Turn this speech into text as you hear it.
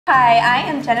Hi, I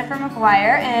am Jennifer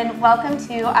McGuire and welcome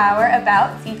to our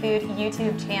About Seafood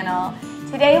YouTube channel.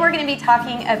 Today we're going to be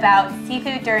talking about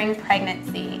seafood during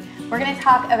pregnancy. We're going to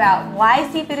talk about why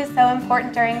seafood is so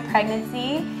important during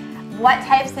pregnancy, what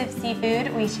types of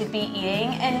seafood we should be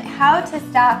eating, and how to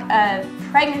stock a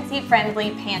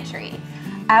pregnancy-friendly pantry.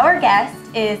 Our guest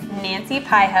is Nancy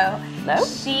Piho. Hello.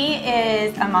 She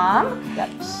is a mom. Yep.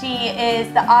 She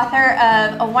is the author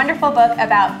of a wonderful book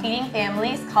about feeding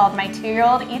families called My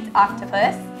 2-Year-Old Eats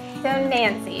Octopus. So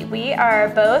Nancy, we are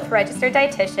both registered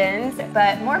dietitians,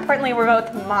 but more importantly, we're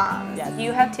both moms. Yes.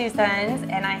 You have 2 sons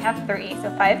and I have 3,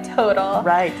 so 5 total.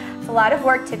 Right. It's a lot of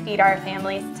work to feed our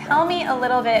families. Tell me a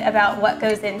little bit about what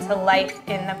goes into life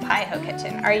in the Piho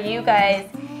kitchen. Are you guys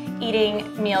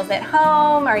eating meals at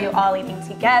home? Are you all eating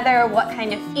together? What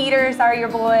kind of eaters are your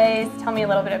boys? Tell me a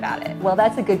little bit about it. Well,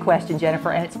 that's a good question,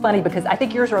 Jennifer, and it's funny because I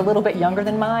think yours are a little bit younger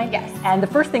than mine. Yes. And the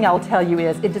first thing I will tell you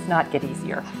is it does not get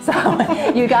easier. So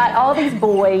you got all these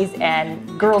boys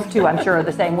and girls too, I'm sure, are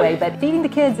the same way, but feeding the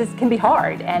kids can be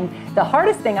hard. And the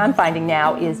hardest thing I'm finding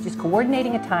now is just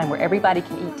coordinating a time where everybody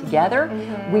can eat together.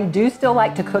 Mm-hmm. We do still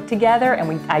like to cook together,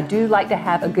 and I do like to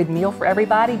have a good meal for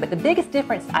everybody, but the biggest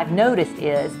difference I've noticed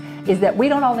is that we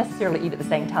don't all necessarily eat at the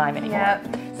same time anymore.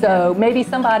 Yep. So maybe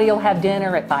somebody will have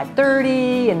dinner at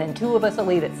 5:30, and then 2 of us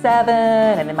will eat at 7,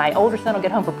 and then my older son will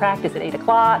get home from practice at 8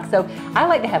 o'clock. So I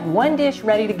like to have one dish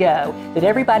ready to go that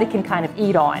everybody can kind of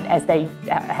eat on as they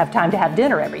have time to have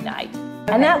dinner every night.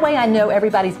 Okay. And that way I know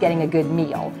everybody's getting a good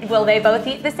meal. Will they both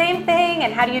eat the same thing,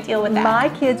 and how do you deal with that? My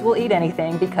kids will eat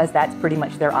anything because that's pretty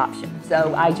much their option.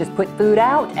 So I just put food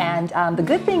out, and the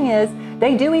good thing is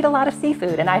they do eat a lot of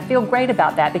seafood, and I feel great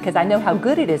about that because I know how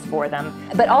good it is for them,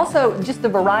 but also just the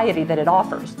variety that it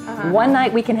offers. One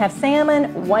night we can have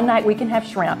salmon, one night we can have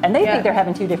shrimp, and they think they're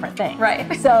having 2 different things.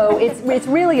 Right. So it's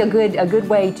really a good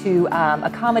way to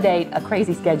accommodate a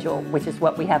crazy schedule, which is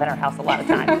what we have in our house a lot of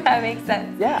times. That makes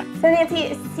sense. Yeah. So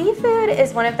Nancy, seafood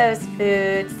is one of those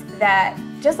foods that,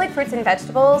 just like fruits and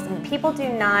vegetables, people do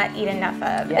not eat enough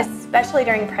of, especially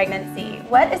during pregnancy.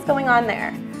 What is going on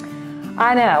there?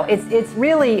 I know, it's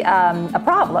really a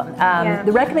problem.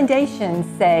 The recommendations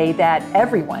say that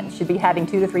everyone should be having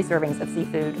 2 to 3 servings of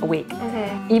seafood a week.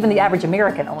 Even the average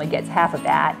American only gets half of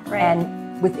that. Right. And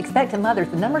with expectant mothers,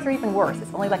 the numbers are even worse.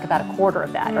 It's only like about 1/4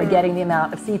 of that are getting the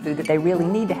amount of seafood that they really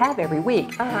need to have every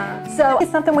week. So it's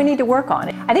something we need to work on.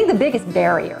 I think the biggest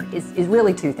barrier is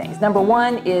really 2 things. Number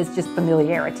 1 is just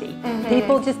familiarity.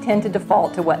 People just tend to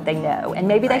default to what they know, and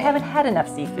maybe they haven't had enough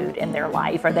seafood in their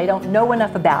life, or they don't know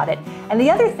enough about it. And the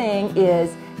other thing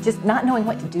is just not knowing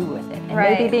what to do with it, and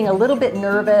maybe being a little bit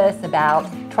nervous about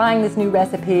trying this new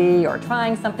recipe or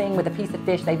trying something with a piece of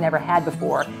fish they've never had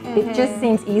before. It just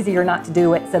seems easier not to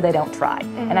do it, so they don't try.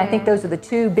 And I think those are the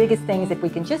 2 biggest things. If we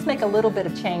can just make a little bit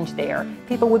of change there,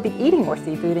 people would be eating more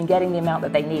seafood and getting the amount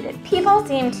that they needed. People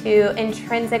seem to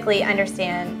intrinsically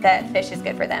understand that fish is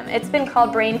good for them. It's been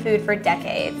called brain food for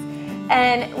decades.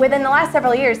 And within the last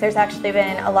several years, there's actually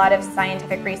been a lot of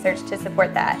scientific research to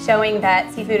support that, showing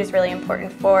that seafood is really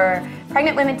important for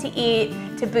pregnant women to eat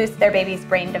to boost their baby's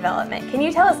brain development. Can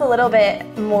you tell us a little bit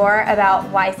more about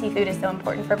why seafood is so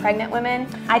important for pregnant women?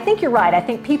 I think you're right. I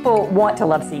think people want to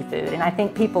love seafood, and I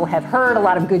think people have heard a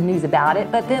lot of good news about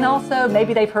it, but then also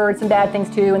maybe they've heard some bad things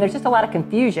too, and there's just a lot of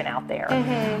confusion out there.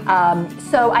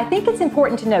 So I think it's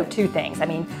important to note 2 things. I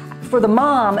mean, for the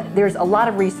mom, there's a lot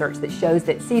of research that shows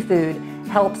that seafood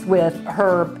helps with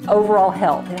her overall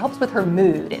health. It helps with her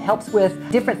mood. It helps with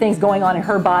different things going on in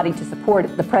her body to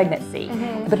support the pregnancy.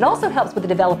 But it also helps with the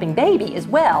developing baby as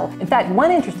well. In fact,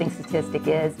 one interesting statistic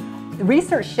is the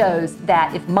research shows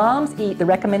that if moms eat the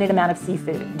recommended amount of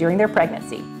seafood during their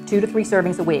pregnancy, 2 to 3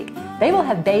 servings a week, they will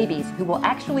have babies who will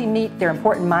actually meet their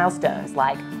important milestones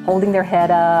like holding their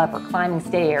head up or climbing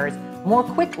stairs more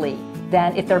quickly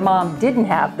than if their mom didn't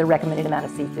have the recommended amount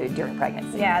of seafood during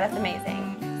pregnancy. Yeah, that's amazing.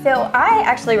 So I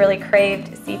actually really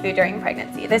craved seafood during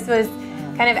pregnancy. This was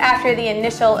kind of after the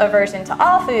initial aversion to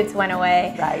all foods went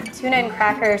away. Right. Tuna and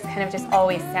crackers kind of just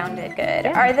always sounded good.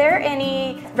 Are there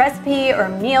any recipe or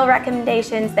meal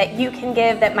recommendations that you can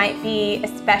give that might be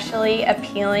especially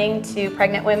appealing to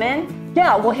pregnant women?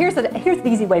 Yeah, well here's the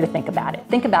easy way to think about it.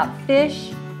 Think about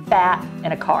fish, fat,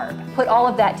 and a carb. Put all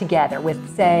of that together with,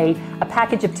 say, a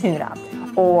package of tuna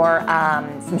or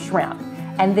some shrimp,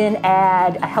 and then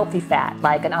add a healthy fat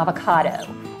like an avocado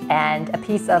and a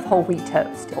piece of whole wheat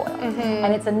toast oil.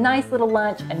 And it's a nice little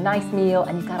lunch, a nice meal,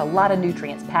 and you've got a lot of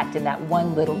nutrients packed in that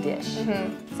one little dish.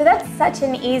 So that's such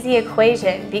an easy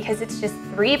equation because it's just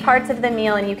 3 parts of the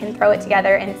meal and you can throw it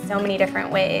together in so many different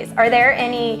ways. Are there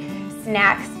any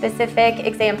snack-specific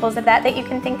examples of that you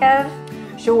can think of?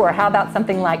 Sure, how about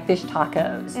something like fish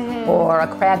tacos or a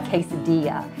crab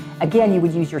quesadilla? Again, you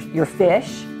would use your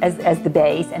fish as the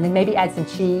base, and then maybe add some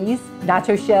cheese,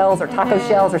 nacho shells or taco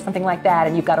shells or something like that,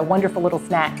 and you've got a wonderful little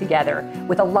snack together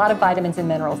with a lot of vitamins and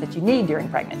minerals that you need during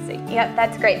pregnancy. Yep,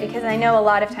 that's great, because I know a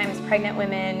lot of times pregnant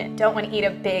women don't want to eat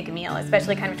a big meal,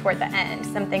 especially kind of toward the end,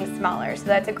 something smaller. So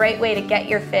that's a great way to get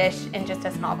your fish in just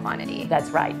a small quantity.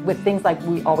 That's right, with things like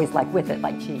we always like with it,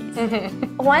 like cheese.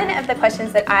 One of the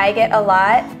questions that I get a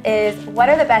lot is, what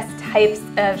are the best types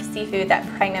of seafood that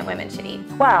pregnant women should eat?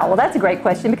 Wow, well that's a great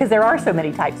question, because there are so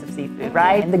many types of seafood,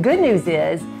 right? And the good news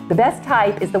is the best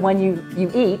type is the one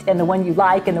you eat and the one you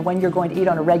like and the one you're going to eat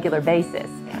on a regular basis,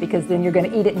 because then you're going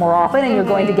to eat it more often and you're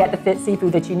going to get the fit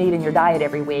seafood that you need in your diet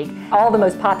every week. All the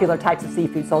most popular types of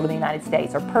seafood sold in the United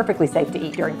States are perfectly safe to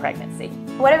eat during pregnancy.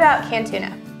 What about canned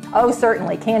tuna? Oh,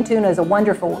 certainly. Canned tuna is a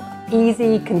wonderful,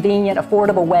 easy, convenient,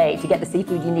 affordable way to get the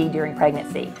seafood you need during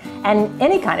pregnancy. And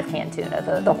any kind of canned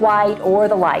tuna, the white or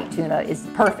the light tuna, is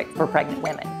perfect for pregnant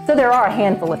women. So there are a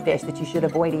handful of fish that you should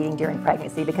avoid eating during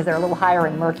pregnancy because they're a little higher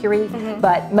in mercury,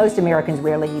 but most Americans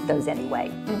rarely eat those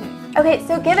anyway. Okay,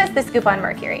 so give us the scoop on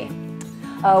mercury.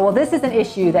 Well, this is an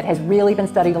issue that has really been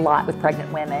studied a lot with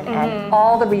pregnant women, and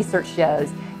all the research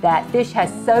shows that fish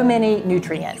has so many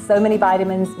nutrients, so many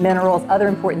vitamins, minerals, other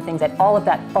important things, that all of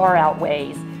that far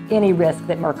outweighs any risk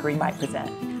that mercury might present.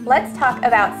 Let's talk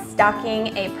about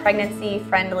stocking a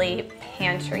pregnancy-friendly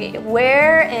pantry.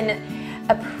 Where in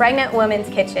a pregnant woman's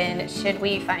kitchen should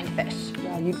we find fish?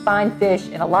 Well, you'd find fish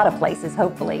in a lot of places,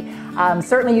 hopefully.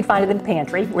 Certainly you'd find it in the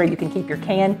pantry, where you can keep your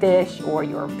canned fish or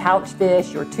your pouch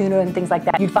fish, your tuna and things like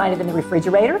that. You'd find it in the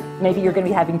refrigerator. Maybe you're going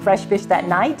to be having fresh fish that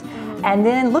night. And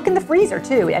then look in the freezer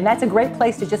too, and that's a great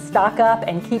place to just stock up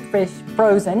and keep fish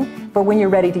frozen for when you're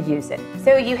ready to use it.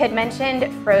 So you had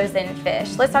mentioned frozen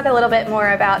fish. Let's talk a little bit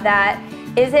more about that.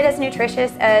 Is it as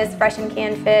nutritious as fresh and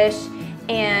canned fish?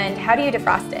 And how do you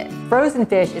defrost it? Frozen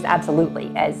fish is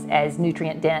absolutely as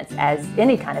nutrient dense as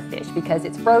any kind of fish, because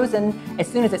it's frozen as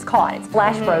soon as it's caught. It's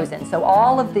flash frozen, so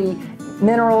all of the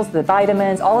minerals, the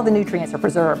vitamins, all of the nutrients are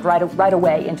preserved right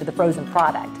away into the frozen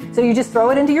product. So you just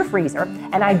throw it into your freezer,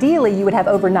 and ideally you would have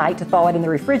overnight to thaw it in the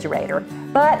refrigerator.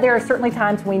 But there are certainly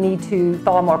times we need to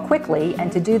thaw more quickly,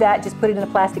 and to do that, just put it in a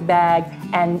plastic bag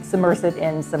and submerge it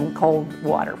in some cold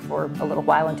water for a little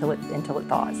while until it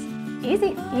thaws.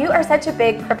 Easy. You are such a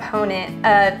big proponent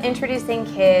of introducing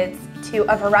kids to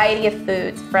a variety of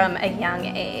foods from a young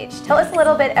age. Tell us a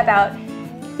little bit about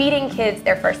feeding kids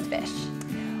their first fish.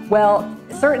 Well,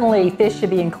 certainly fish should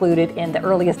be included in the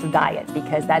earliest of diets,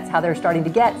 because that's how they're starting to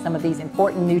get some of these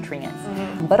important nutrients.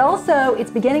 But also,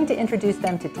 it's beginning to introduce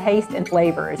them to taste and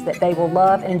flavors that they will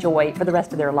love and enjoy for the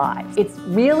rest of their lives. It's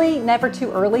really never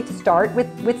too early to start with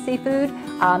seafood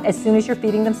as soon as you're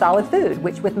feeding them solid food,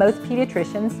 which with most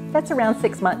pediatricians, that's around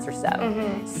 6 months or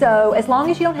so. So as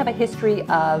long as you don't have a history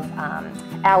of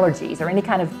allergies or any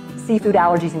kind of seafood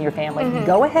allergies in your family,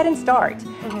 go ahead and start.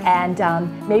 And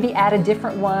maybe add a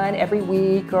different one every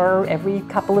week or every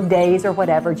couple of days or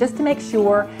whatever, just to make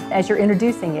sure as you're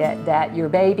introducing it that your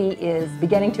baby is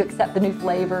beginning to accept the new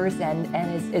flavors and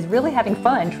is really having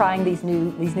fun trying these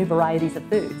new varieties of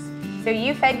foods. So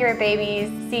you fed your babies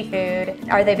seafood.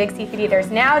 Are they big seafood eaters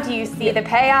now? Do you see the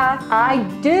payoff? I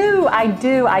do.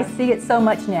 I see it so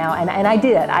much now, and I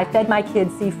did. I fed my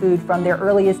kids seafood from their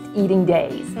earliest eating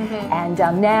days, and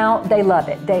now they love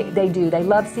it. They do. They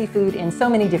love seafood in so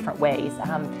many different ways.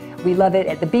 We love it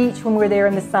at the beach when we're there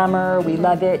in the summer. We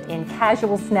love it in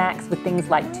casual snacks with things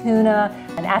like tuna,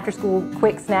 an after-school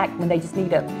quick snack when they just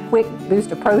need a quick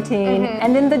boost of protein.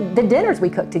 And then the dinners we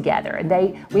cook together. And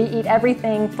we eat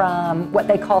everything from what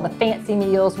they call the fancy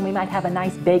meals, when we might have a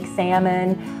nice baked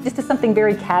salmon, just to something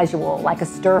very casual like a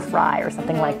stir fry or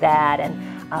something like that.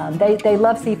 And they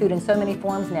love seafood in so many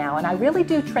forms now, and I really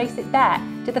do trace it back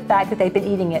to the fact that they've been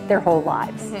eating it their whole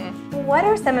lives. What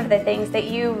are some of the things that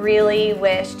you really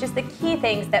wish, just the key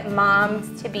things that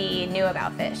moms-to-be knew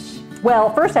about fish?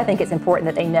 Well, first I think it's important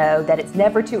that they know that it's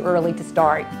never too early to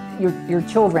start your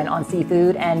children on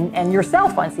seafood and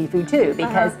yourself on seafood too,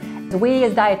 because we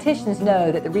as dietitians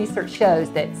know that the research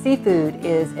shows that seafood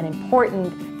is an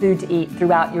important food to eat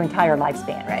throughout your entire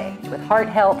lifespan, with heart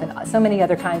health and so many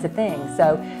other kinds of things.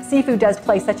 So seafood does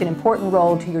play such an important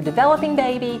role to your developing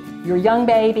baby, your young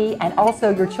baby, and also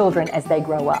your children as they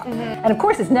grow up. And of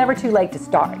course, it's never too late to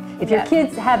start. If your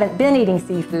kids haven't been eating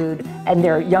seafood in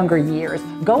their younger years,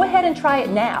 go ahead and try it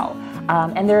now.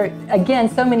 And there are, again,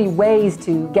 so many ways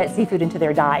to get seafood into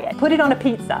their diet. Put it on a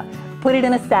pizza, put it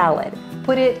in a salad,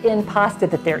 put it in pasta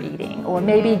that they're eating, or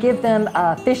maybe give them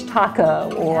a fish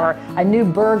taco or a new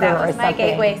burger or something. That was my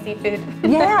gateway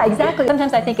seafood. Yeah, exactly.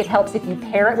 Sometimes I think it helps if you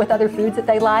pair it with other foods that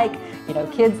they like. You know,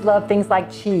 kids love things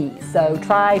like cheese, so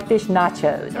try fish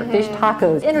nachos or fish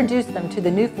tacos. Introduce them to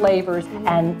the new flavors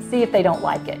and see if they don't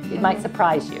like it. It might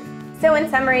surprise you. So in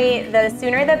summary, the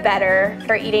sooner the better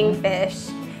for eating fish.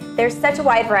 There's such a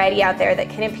wide variety out there that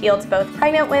can appeal to both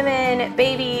pregnant women,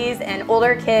 babies, and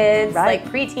older kids, like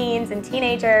preteens and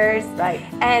teenagers. Right.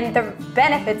 And the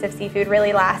benefits of seafood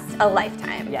really last a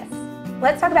lifetime. Yes.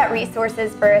 Let's talk about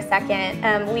resources for a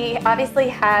second. We obviously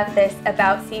have this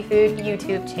About Seafood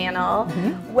YouTube channel.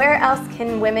 Where else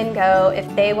can women go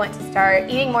if they want to start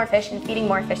eating more fish and feeding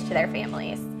more fish to their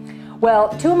families? Well,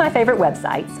 two of my favorite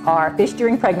websites are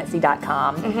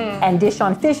fishduringpregnancy.com and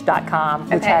dishonfish.com,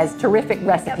 which has terrific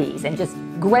recipes and just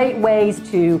great ways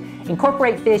to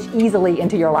incorporate fish easily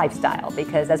into your lifestyle,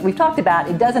 because as we've talked about,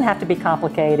 it doesn't have to be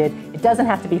complicated, it doesn't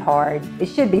have to be hard, it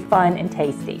should be fun and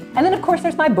tasty. And then of course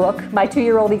there's my book, My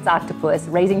 2-Year-Old Eats Octopus,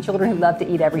 Raising Children Who Love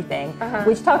to Eat Everything,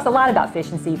 which talks a lot about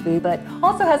fish and seafood, but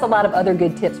also has a lot of other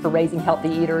good tips for raising healthy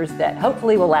eaters that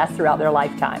hopefully will last throughout their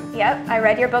lifetime. Yep, I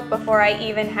read your book before I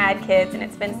even had kids, and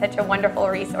it's been such a wonderful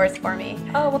resource for me.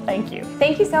 Oh, well, thank you.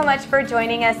 Thank you so much for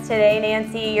joining us today,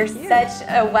 Nancy. You're such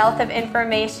a wealth of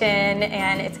information,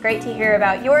 and it's great to hear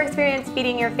about your experience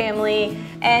feeding your family.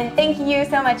 And thank you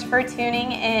so much for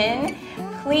tuning in.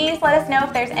 Please let us know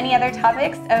if there's any other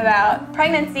topics about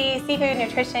pregnancy, seafood,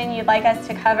 nutrition you'd like us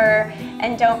to cover.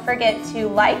 And don't forget to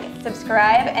like,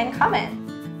 subscribe, and comment.